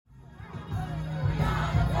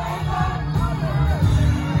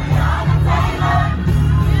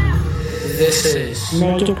This is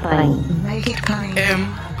Make It Plain. Make It Plain.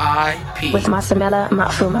 MIP With Masamela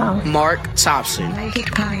Matfumo. Mark Thompson. Make It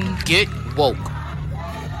Plain. Get woke.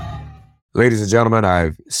 Ladies and gentlemen,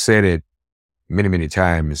 I've said it many, many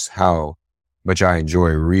times how much I enjoy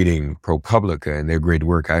reading ProPublica and their great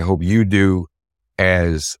work. I hope you do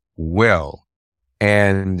as well.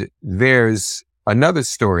 And there's another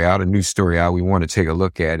story out, a new story out we want to take a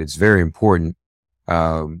look at. It's very important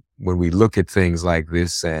when we look at things like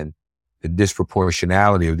this and the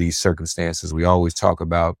disproportionality of these circumstances. We always talk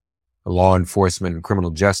about law enforcement and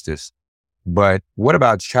criminal justice. But what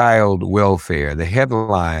about child welfare? The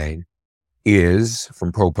headline is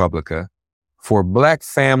from ProPublica: for Black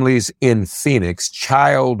families in Phoenix,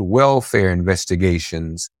 child welfare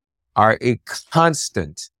investigations are a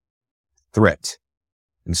constant threat.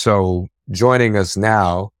 And so joining us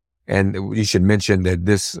now, and you should mention that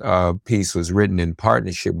this piece was written in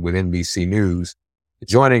partnership with NBC News.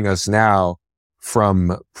 Joining us now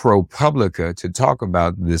from ProPublica to talk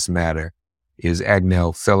about this matter is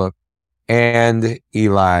Agnell Phillip and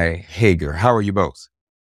Eli Hager. How are you both?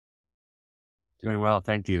 Doing well,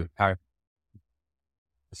 thank you. How?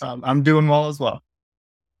 I'm doing well as well.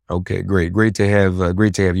 Okay, great. Great to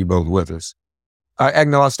have you both with us.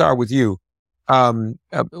 Agnell, I'll start with you.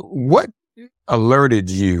 What alerted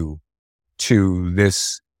you to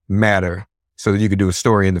this matter so that you could do a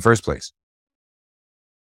story in the first place?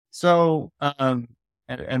 So,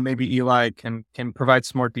 and maybe Eli can provide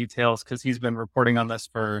some more details because he's been reporting on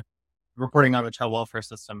the child welfare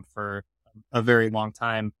system for a very long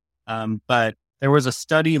time. But there was a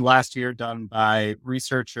study last year done by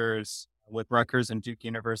researchers with Rutgers and Duke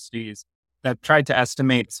universities that tried to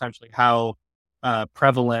estimate essentially how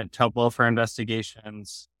prevalent child welfare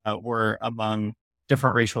investigations were among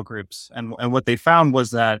different racial groups. And what they found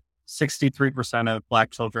was that 63% of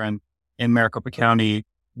Black children in Maricopa County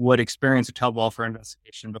would experience a child welfare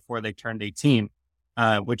investigation before they turned 18,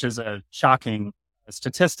 which is a shocking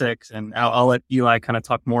statistic. And I'll let Eli kind of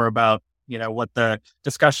talk more about, what the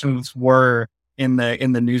discussions were in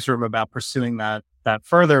the newsroom about pursuing that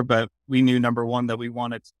further. But we knew, number one, that we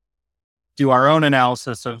wanted to do our own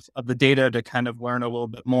analysis of the data to kind of learn a little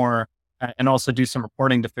bit more and also do some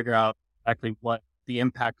reporting to figure out exactly what the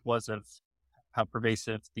impact was of how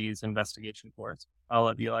pervasive these investigations were. I'll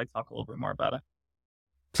let Eli talk a little bit more about it.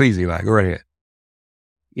 Please, Eli, go right ahead.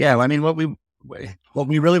 Yeah, I mean, what we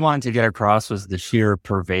really wanted to get across was the sheer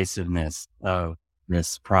pervasiveness of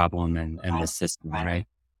this problem and this system, right?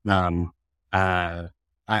 I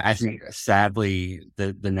think sadly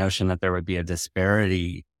the notion that there would be a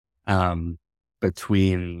disparity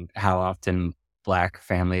between how often Black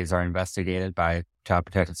families are investigated by Child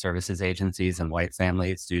Protective Services agencies and white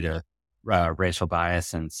families due to racial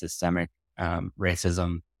bias and systemic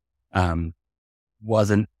racism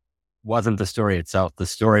wasn't the story itself. The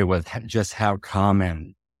story was just how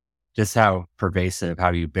common, just how pervasive,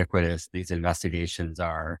 how ubiquitous these investigations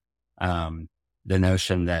are. The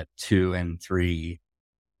notion that 2 in 3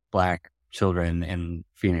 Black children in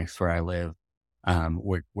Phoenix, where I live,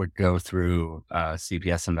 would go through a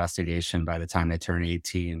CPS investigation by the time they turn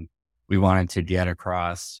 18. We wanted to get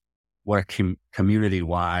across what a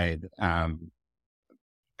community-wide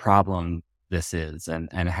problem this is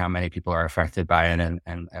and how many people are affected by it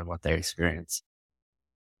and what they experience.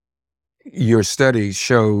 Your study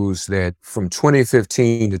shows that from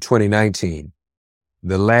 2015 to 2019,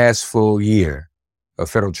 the last full year of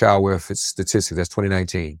federal child welfare statistics, that's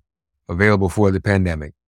 2019, available for the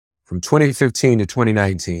pandemic. From 2015 to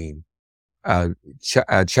 2019,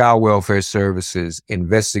 Child Welfare Services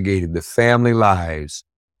investigated the family lives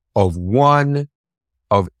of 1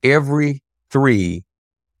 of every 3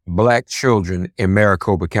 Black children in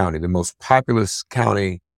Maricopa County, the most populous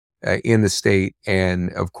county in the state,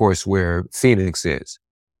 and of course where Phoenix is.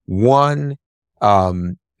 1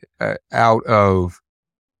 out of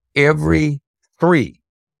every 3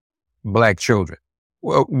 Black children.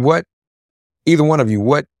 Well, either one of you,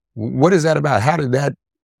 what is that about? How did that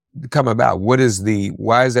come about? why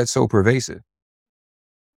is that so pervasive?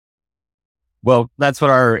 Well, that's what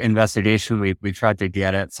our investigation, we tried to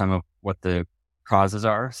get at some of what the causes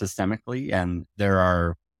are systemically, and there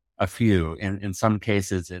are a few. In some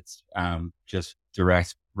cases, it's just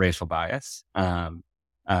direct racial bias.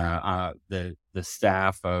 The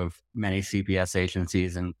staff of many CPS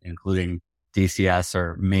agencies, including DCS,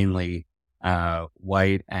 are mainly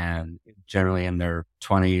white and generally in their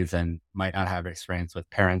 20s and might not have experience with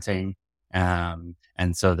parenting. And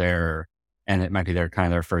so it might be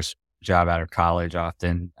their first job out of college.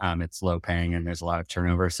 Often it's low paying and there's a lot of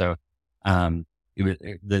turnover. So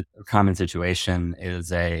the common situation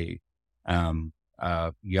is a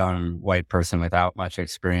a young white person without much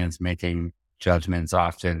experience making judgments,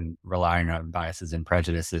 often relying on biases and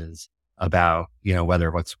prejudices about,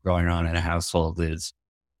 whether what's going on in a household is,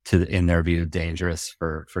 in their view, dangerous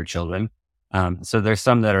for children. So there's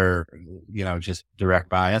some that are, just direct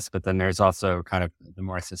bias, but then there's also kind of the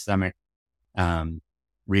more systemic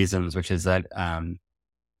reasons, which is that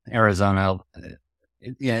Arizona,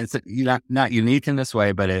 it's not unique in this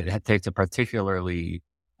way, but it takes a particularly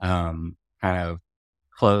kind of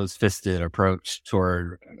closed-fisted approach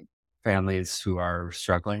toward families who are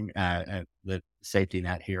struggling. The safety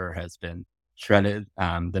net here has been shredded.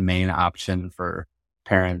 The main option for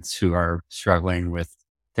parents who are struggling with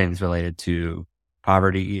things related to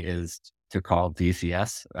poverty is to call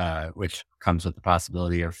DCS, which comes with the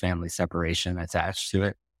possibility of family separation attached to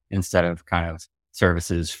it, instead of kind of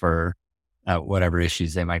services for whatever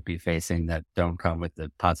issues they might be facing that don't come with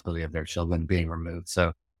the possibility of their children being removed.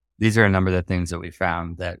 So these are a number of the things that we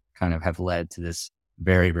found that kind of have led to this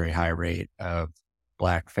very, very high rate of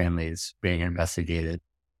Black families being investigated,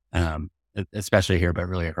 especially here, but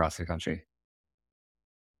really across the country.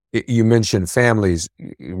 You mentioned families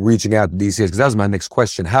reaching out to DCS, because that was my next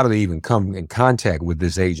question. How do they even come in contact with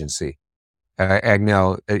this agency?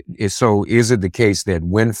 Agnel, so is it the case that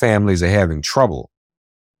when families are having trouble,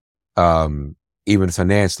 even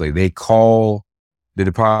financially, they call the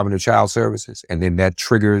Department of Child Services and then that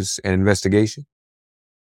triggers an investigation?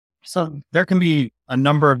 So there can be a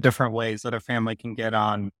number of different ways that a family can get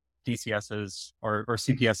on DCS's or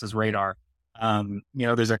CPS's radar.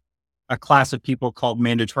 There's a class of people called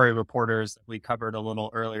mandatory reporters that we covered a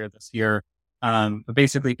little earlier this year. But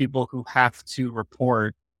basically people who have to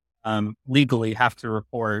report, legally have to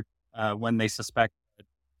report when they suspect that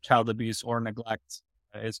child abuse or neglect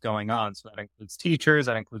is going on. So that includes teachers,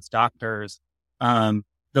 that includes doctors.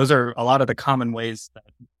 Those are a lot of the common ways that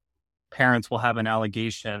parents will have an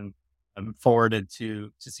allegation forwarded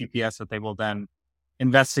to CPS that they will then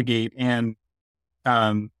investigate. And,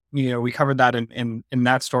 we covered that in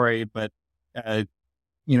that story, but,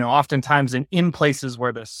 oftentimes in places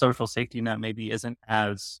where the social safety net maybe isn't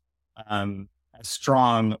as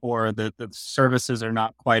strong, or the services are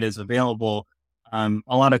not quite as available, a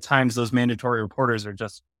lot of times those mandatory reporters are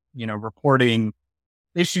just, reporting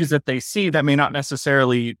issues that they see that may not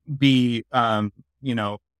necessarily be,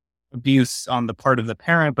 abuse on the part of the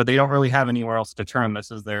parent, but they don't really have anywhere else to turn. This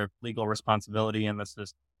is their legal responsibility, and this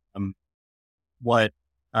is what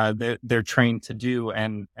they're trained to do.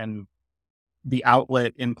 And the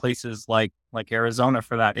outlet in places like Arizona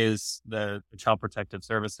for that is the Child Protective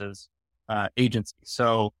Services agency.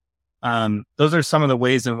 So those are some of the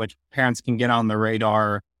ways in which parents can get on the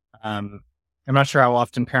radar. I'm not sure how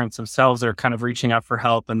often parents themselves are kind of reaching out for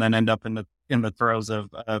help and then end up in the throes of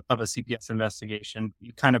a CPS investigation.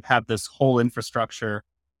 You kind of have this whole infrastructure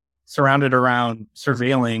surrounded around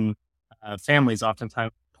surveilling families,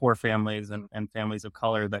 oftentimes poor families and families of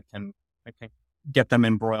color that can get them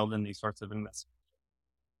embroiled in these sorts of investigations.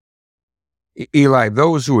 Eli,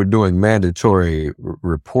 those who are doing mandatory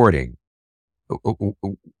reporting,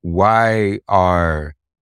 why are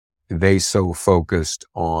they so focused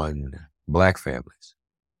on Black families?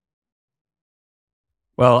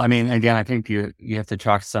 Well, I mean, again, I think you have to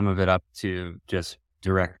chalk some of it up to just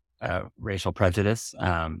direct racial prejudice.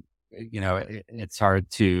 It's hard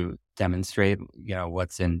to demonstrate,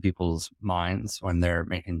 what's in people's minds when they're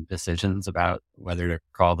making decisions about whether to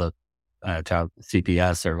call the child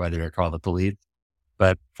CPS or whether to call the police.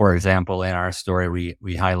 But for example, in our story,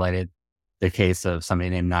 we highlighted the case of somebody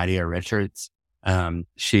named Nadia Richards.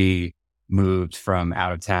 She moved from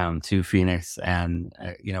out of town to Phoenix, and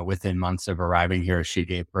within months of arriving here, she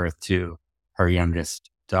gave birth to her youngest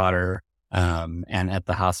daughter. And at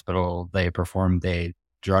the hospital, they performed a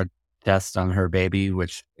drug test on her baby,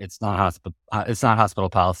 which it's not hospital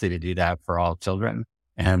policy to do that for all children,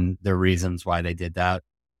 and the reasons why they did that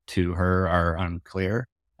to her are unclear.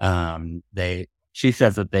 She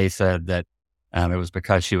says that they said that it was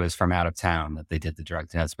because she was from out of town that they did the drug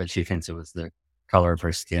test, but she thinks it was the color of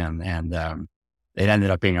her skin, and it ended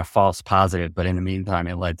up being a false positive. But in the meantime,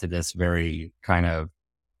 it led to this very kind of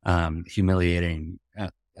humiliating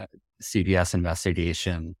CPS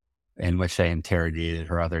investigation in which they interrogated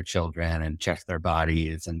her other children and checked their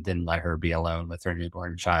bodies and didn't let her be alone with her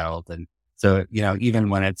newborn child. And so, even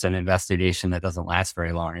when it's an investigation that doesn't last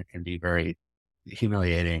very long, it can be very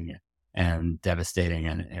humiliating and devastating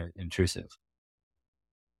and intrusive.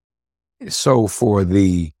 So for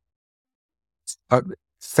the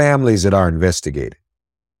families that are investigated,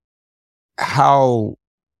 how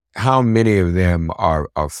many of them are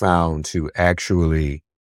found to actually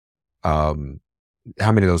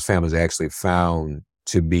how many of those families are actually found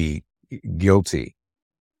to be guilty,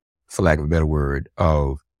 for lack of a better word,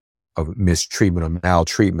 of mistreatment or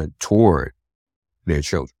maltreatment toward their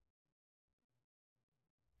children?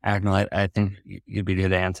 Agnell, I think you'd be good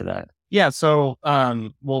to answer that. Yeah. So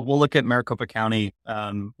we'll look at Maricopa County,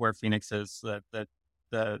 where Phoenix is, that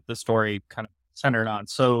the story kind of centered on.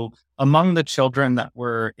 So among the children that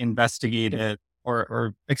were investigated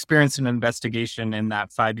or experienced an investigation in that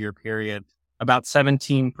 5-year period, about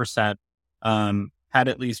 17% had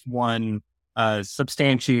at least one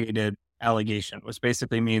substantiated allegation, which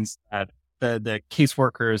basically means that the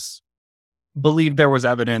caseworkers believed there was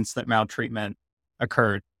evidence that maltreatment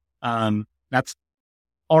occurred. That's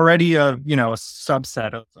already a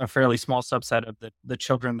subset, a fairly small subset of the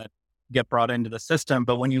children that get brought into the system.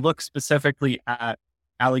 But when you look specifically at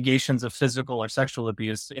allegations of physical or sexual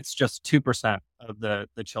abuse, it's just 2% of the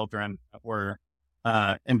children that were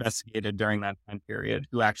investigated during that time period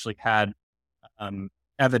who actually had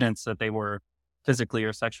evidence that they were physically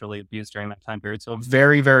or sexually abused during that time period. So a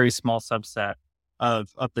very, very small subset of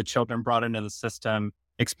the children brought into the system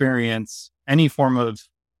experience any form of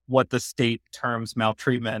what the state terms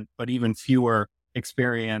maltreatment, but even fewer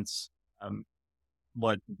experience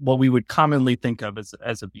what we would commonly think of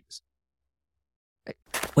as abuse.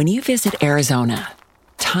 When you visit Arizona,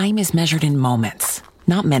 time is measured in moments,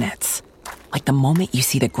 not minutes. Like the moment you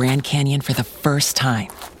see the Grand Canyon for the first time.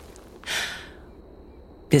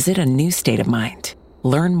 Visit a new state of mind.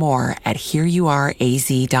 Learn more at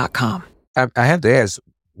hereyouareaz.com. I have to ask,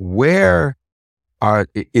 where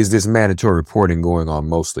is this mandatory reporting going on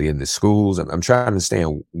mostly in the schools? I'm trying to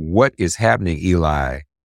understand what is happening, Eli,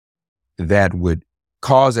 that would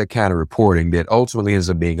cause that kind of reporting that ultimately ends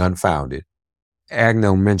up being unfounded.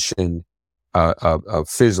 Agnell mentioned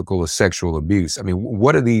physical or sexual abuse. I mean,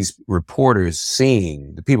 what are these reporters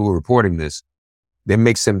seeing, the people who are reporting this, that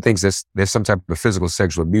makes them think there's some type of physical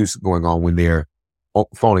sexual abuse going on when they're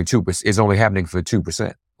for only 2%, it's only happening for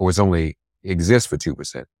 2%, or it's only exists for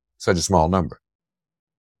 2%, such a small number?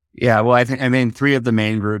 Yeah, well, I mean, 3 of the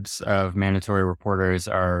main groups of mandatory reporters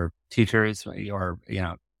are teachers or,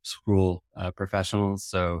 school professionals.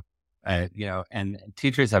 So, and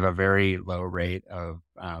teachers have a very low rate of,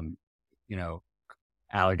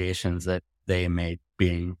 allegations that they may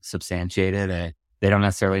being substantiated. They don't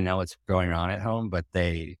necessarily know what's going on at home, but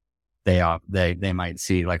they might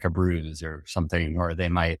see like a bruise or something, or they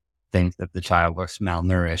might think that the child looks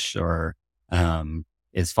malnourished or,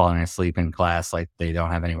 is falling asleep in class, like they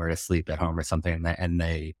don't have anywhere to sleep at home or something. And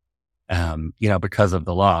they, because of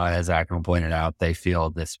the law, as Agnell pointed out, they feel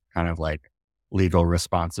this kind of like legal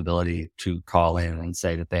responsibility to call in and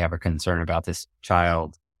say that they have a concern about this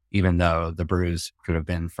child, even though the bruise could have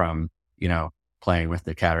been from, playing with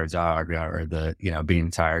the cat or dog, or the,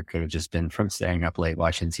 being tired could have just been from staying up late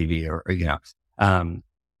watching TV or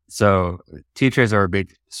so teachers are a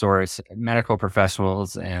big source. Medical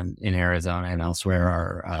professionals and in Arizona and elsewhere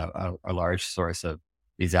are a large source of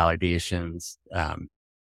these allegations,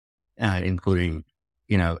 including,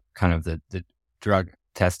 kind of the drug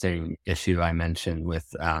testing issue I mentioned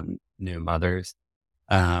with new mothers.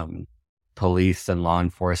 Police and law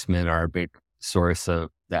enforcement are a big source of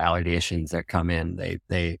the allegations that come in.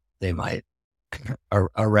 They might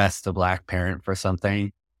arrest a Black parent for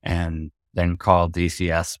something and then call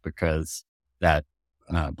DCS because that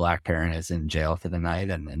Black parent is in jail for the night,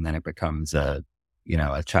 and then it becomes a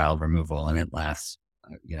child removal, and it lasts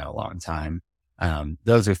a long time.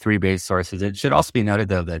 Those are 3 base sources. It should also be noted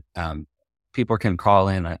though that people can call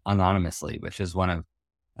in anonymously, which is one of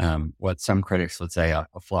what some critics would say a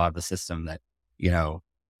flaw of the system, that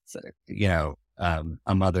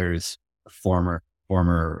a mother's former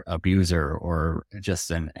abuser, or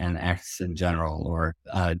just an ex in general, or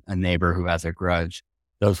a neighbor who has a grudge.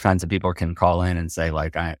 Those kinds of people can call in and say,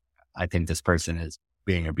 like, I think this person is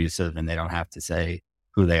being abusive, and they don't have to say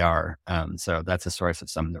who they are. So that's a source of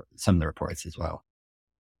some of the reports as well.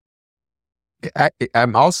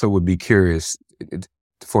 I'm also would be curious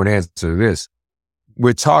for an answer to this.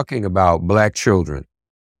 We're talking about Black children.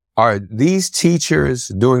 Are these teachers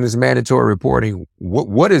doing this mandatory reporting?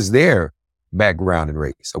 What is their background in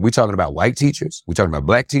race? Are we talking about white teachers? Are we talking about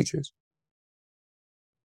Black teachers?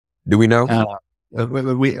 Do we know?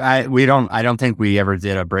 I don't think we ever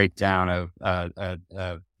did a breakdown of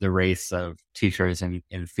the race of teachers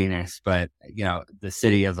in Phoenix, but the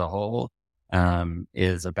city as a whole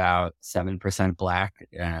is about 7% Black,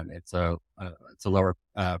 and it's a lower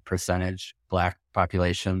percentage Black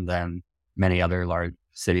population than many other large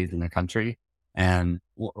cities in the country. And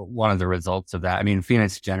one of the results of that, I mean,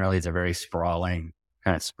 Phoenix generally is a very sprawling,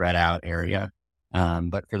 kind of spread out area.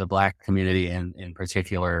 But for the Black community in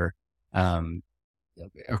particular,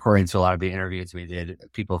 according to a lot of the interviews we did,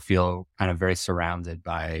 people feel kind of very surrounded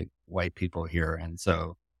by white people here. And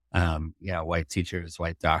so, white teachers,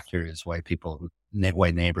 white doctors, white people,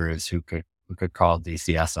 white neighbors who could call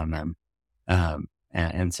DCS on them.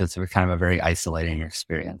 And so it's kind of a very isolating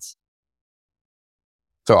experience.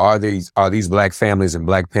 So are these Black families and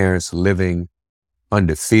Black parents living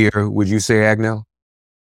under fear, would you say, Agnel?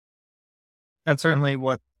 That's certainly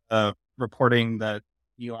what reporting that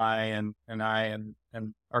Eli and I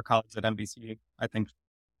and our colleagues at NBC, I think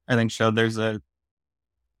showed there's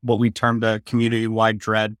what we termed a community-wide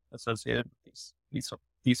dread associated with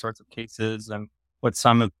these sorts of cases, and what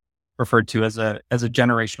some have referred to as a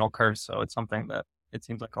generational curse. So it's something that it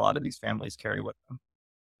seems like a lot of these families carry with them.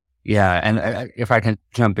 Yeah, and if I can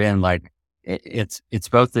jump in, like it's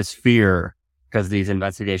both this fear because these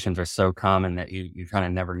investigations are so common that you kind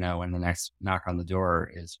of never know when the next knock on the door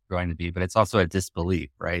is going to be, but it's also a disbelief,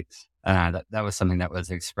 right? That was something that was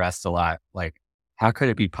expressed a lot. Like, how could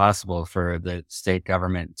it be possible for the state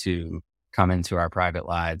government to come into our private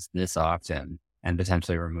lives this often and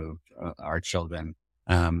potentially remove our children?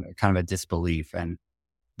 Kind of a disbelief.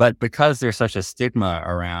 But because there's such a stigma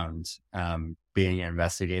around being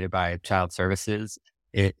investigated by child services,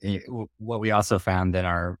 what we also found in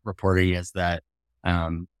our reporting is that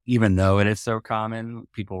even though it is so common,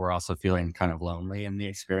 people were also feeling kind of lonely in the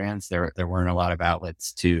experience. There weren't a lot of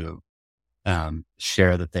outlets to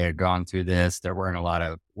share that they had gone through this. There weren't a lot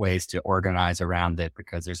of ways to organize around it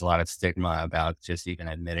because there's a lot of stigma about just even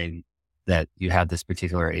admitting that you had this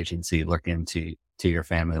particular agency look into your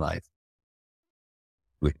family life.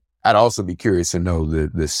 I'd also be curious to know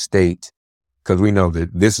the state, because we know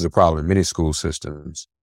that this is a problem in many school systems,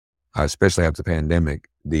 especially after the pandemic,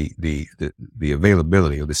 the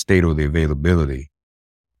availability, or the state or the availability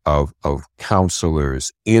of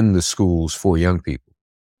counselors in the schools for young people,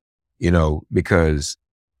 because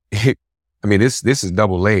this is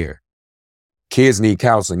double layer. Kids need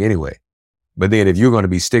counseling anyway. But then if you're going to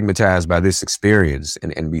be stigmatized by this experience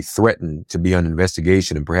and be threatened to be under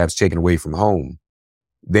investigation and perhaps taken away from home,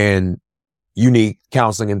 then you need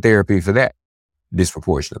counseling and therapy for that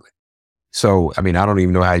disproportionately. So, I don't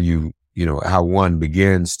even know how how one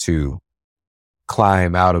begins to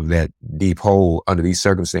climb out of that deep hole under these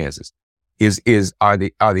circumstances. Are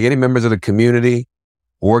there any members of the community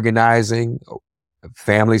organizing,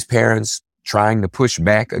 families, parents trying to push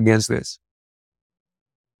back against this?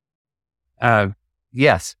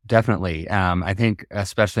 Yes, definitely. I think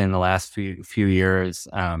especially in the last few years,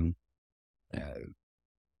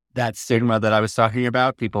 that stigma that I was talking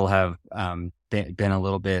about, people have been a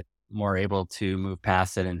little bit more able to move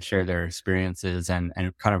past it and share their experiences and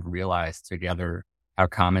kind of realize together how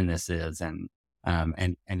common this is and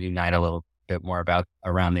unite a little bit more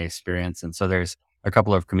around the experience. And so there's a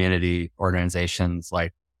couple of community organizations,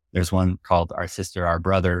 like there's one called Our Sister, Our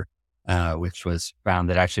Brother, which was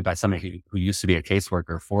founded actually by somebody who used to be a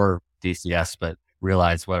caseworker for DCS, but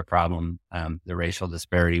realized what a problem the racial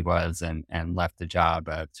disparity was and left the job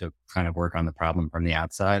to kind of work on the problem from the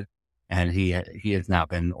outside. And he has now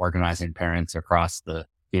been organizing parents across the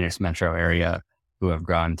Phoenix metro area who have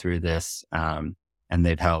gone through this. And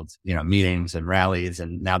they've held, meetings and rallies,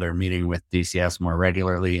 and now they're meeting with DCS more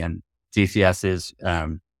regularly. And DCS is,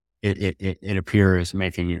 it appears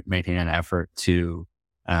making an effort to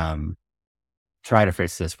try to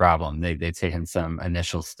fix this problem. They've taken some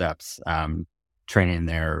initial steps, training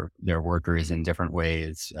their workers in different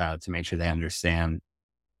ways to make sure they understand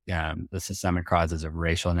the systemic causes of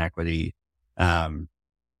racial inequity.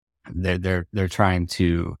 They're trying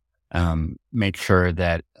to make sure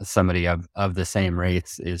that somebody of the same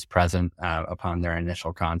race is present upon their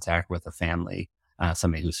initial contact with a family,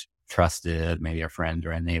 somebody who's trusted, maybe a friend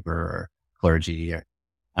or a neighbor or clergy.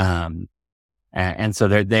 And so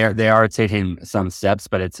they are taking some steps,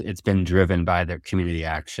 but it's been driven by their community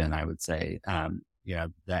action, I would say.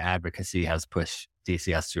 The advocacy has pushed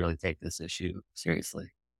DCS to really take this issue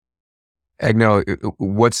seriously. Agnel,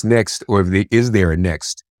 what's next, or is there a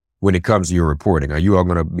next when it comes to your reporting? Are you all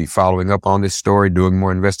going to be following up on this story, doing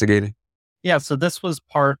more investigating? Yeah, so this was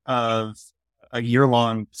part of a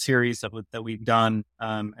year-long series that we've done,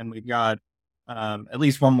 and we've got at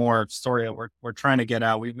least one more story that we're trying to get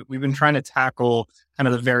out. We've been trying to tackle kind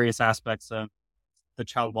of the various aspects of the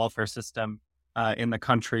child welfare system in the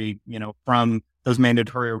country, from those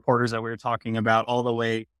mandatory reporters that we were talking about all the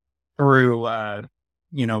way through,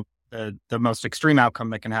 the most extreme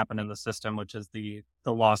outcome that can happen in the system, which is the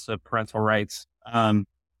loss of parental rights.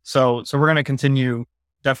 So we're going to continue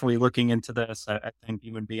definitely looking into this, I think,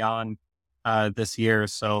 even beyond this year.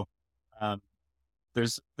 So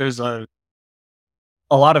there's a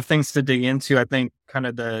lot of things to dig into. I think kind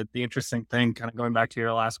of the interesting thing, kind of going back to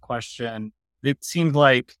your last question, it seemed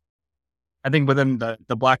like, I think within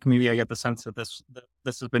the Black community, I get the sense that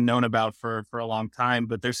this has been known about for a long time,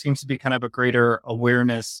 but there seems to be kind of a greater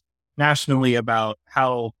awareness nationally about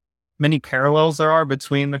how many parallels there are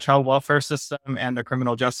between the child welfare system and the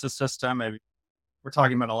criminal justice system. And we're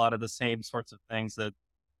talking about a lot of the same sorts of things, that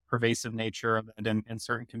pervasive nature of it in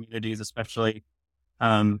certain communities, especially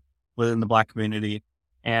within the Black community.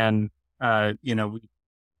 And, our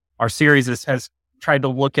series has tried to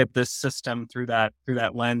look at this system through that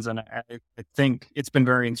lens. And I think it's been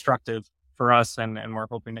very instructive for us, and we're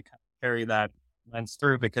hoping to kind of carry that lens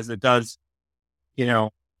through, because it does,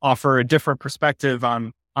 offer a different perspective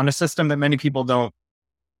on a system that many people don't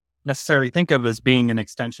necessarily think of as being an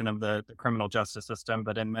extension of the criminal justice system,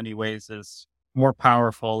 but in many ways is more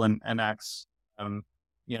powerful and acts,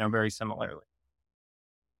 very similarly.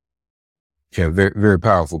 Yeah, very, very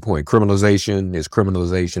powerful point. Criminalization is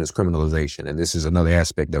criminalization is criminalization. And this is another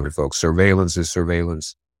aspect of it, folks. Surveillance is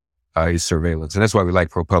surveillance is surveillance. And that's why we like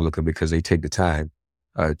ProPublica, because they take the time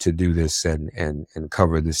to do this and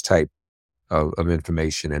cover this type of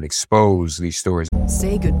information and expose these stories.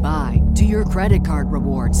 Say goodbye to your credit card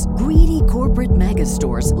rewards. Greedy corporate mega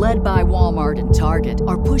stores, led by Walmart and Target,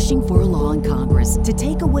 are pushing for a law in Congress to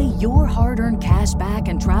take away your hard-earned cash back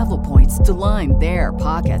and travel points to line their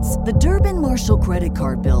pockets. The Durbin-Marshall credit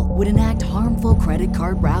card bill would enact harmful credit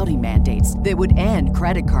card routing mandates that would end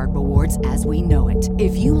credit card rewards as we know it.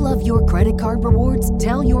 If you love your credit card rewards,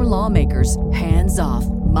 tell your lawmakers, hands off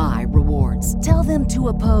my rewards. Tell them to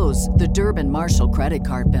oppose the Durbin-Marshall credit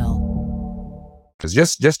card bill. Because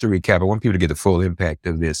just to recap, I want people to get the full impact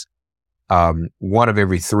of this. 1 of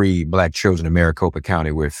every 3 Black children in Maricopa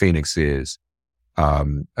County, where Phoenix is,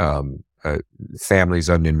 families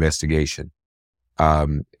under investigation.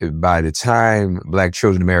 By the time Black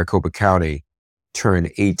children in Maricopa County turn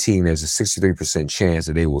 18, there's a 63% chance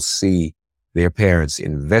that they will see their parents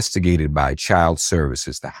investigated by Child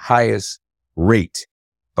Services, the highest rate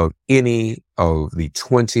of any of the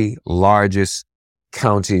 20 largest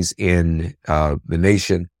counties in the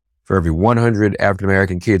nation. For every 100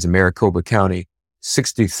 African-American kids in Maricopa County,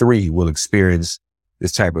 63 will experience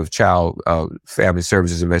this type of child family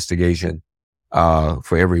services investigation.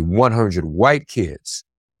 For every 100 white kids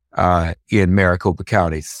in Maricopa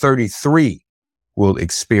County, 33 will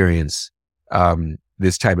experience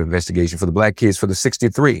this type of investigation. For the Black kids, for the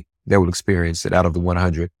 63 that will experience it out of the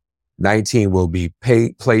 100, 19 will be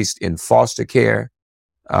placed in foster care.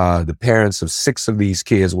 The parents of 6 of these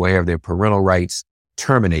kids will have their parental rights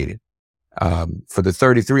terminated. For the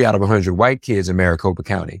 33 out of 100 white kids in Maricopa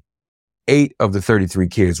County, 8 of the 33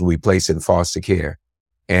 kids will be placed in foster care,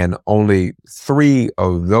 and only 3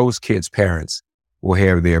 of those kids' parents will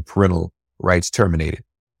have their parental rights terminated.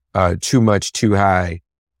 Too much, too high.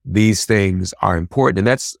 These things are important. And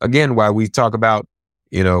that's, again, why we talk about,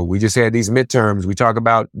 we just had these midterms. We talk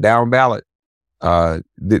about down ballot.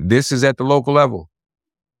 This is at the local level.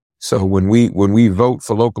 So when we vote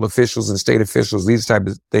for local officials and state officials, these type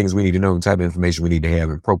of things we need to know, the type of information we need to have.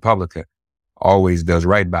 And ProPublica always does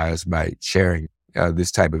right by us by sharing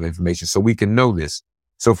this type of information so we can know this.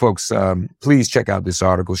 So folks, please check out this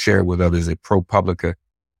article, share it with others at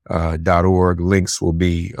ProPublica.org. Links will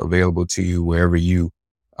be available to you wherever you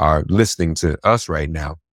are listening to us right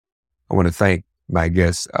now. I want to thank my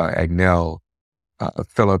guests, Agnel,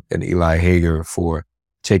 Philip, and Eli Hager, for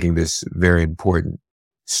taking this very important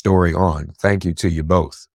story on. Thank you to you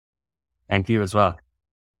both. Thank you as well.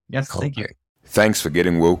 Yes, thank you. Thanks for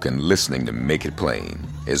getting woke and listening to Make It Plain.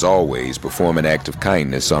 As always, perform an act of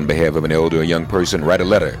kindness on behalf of an elder or young person. Write a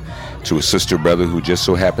letter to a sister or brother who just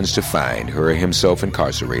so happens to find her or himself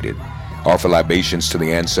incarcerated. Offer libations to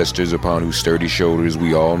the ancestors upon whose sturdy shoulders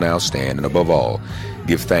we all now stand. And above all,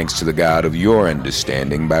 give thanks to the God of your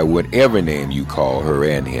understanding by whatever name you call her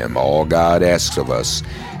and him. All God asks of us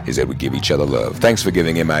is that we give each other love. Thanks for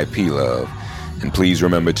giving MIP love. And please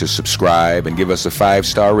remember to subscribe and give us a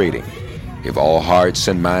 5-star rating. If all hearts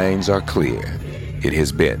and minds are clear, it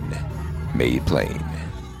has been made plain.